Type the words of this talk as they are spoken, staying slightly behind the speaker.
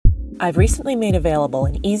I've recently made available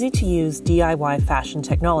an easy-to-use DIY fashion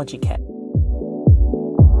technology kit.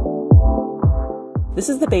 This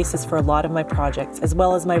is the basis for a lot of my projects, as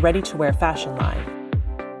well as my ready-to-wear fashion line.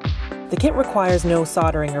 The kit requires no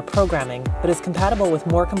soldering or programming, but is compatible with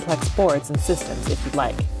more complex boards and systems if you'd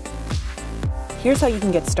like. Here's how you can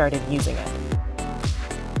get started using it.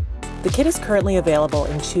 The kit is currently available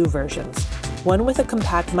in two versions, one with a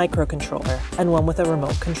compact microcontroller and one with a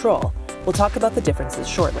remote control. We'll talk about the differences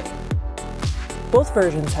shortly. Both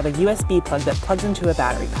versions have a USB plug that plugs into a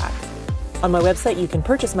battery pack. On my website, you can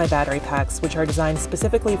purchase my battery packs, which are designed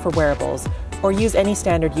specifically for wearables, or use any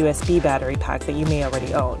standard USB battery pack that you may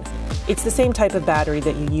already own. It's the same type of battery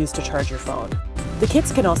that you use to charge your phone. The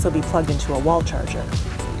kits can also be plugged into a wall charger.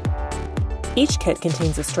 Each kit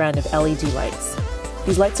contains a strand of LED lights.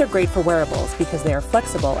 These lights are great for wearables because they are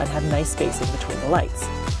flexible and have nice spacing between the lights.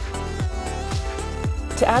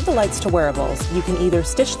 To add the lights to wearables, you can either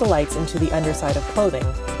stitch the lights into the underside of clothing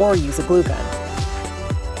or use a glue gun.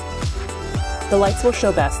 The lights will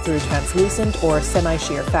show best through translucent or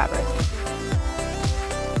semi-sheer fabric.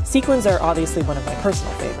 Sequins are obviously one of my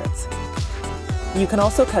personal favorites. You can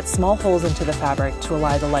also cut small holes into the fabric to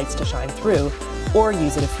allow the lights to shine through, or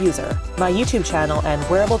use a diffuser. My YouTube channel and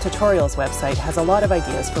Wearable Tutorials website has a lot of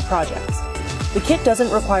ideas for projects. The kit doesn't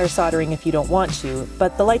require soldering if you don't want to,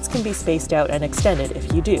 but the lights can be spaced out and extended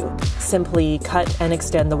if you do. Simply cut and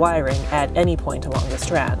extend the wiring at any point along the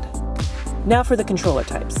strand. Now for the controller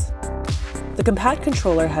types. The compact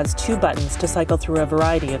controller has two buttons to cycle through a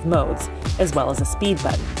variety of modes, as well as a speed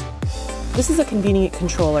button. This is a convenient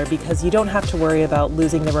controller because you don't have to worry about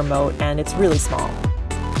losing the remote, and it's really small.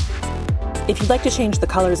 If you'd like to change the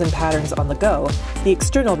colors and patterns on the go, the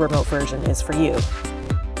external remote version is for you.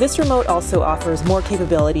 This remote also offers more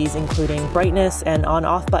capabilities, including brightness and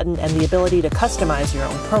on-off button and the ability to customize your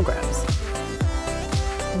own programs.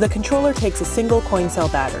 The controller takes a single coin cell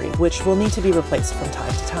battery, which will need to be replaced from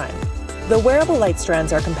time to time. The wearable light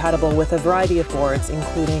strands are compatible with a variety of boards,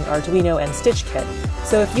 including Arduino and Stitchkit,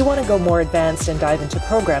 so if you want to go more advanced and dive into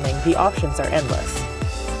programming, the options are endless.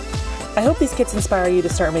 I hope these kits inspire you to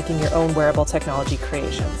start making your own wearable technology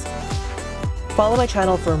creations. Follow my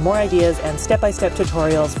channel for more ideas and step-by-step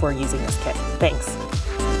tutorials for using this kit. Thanks!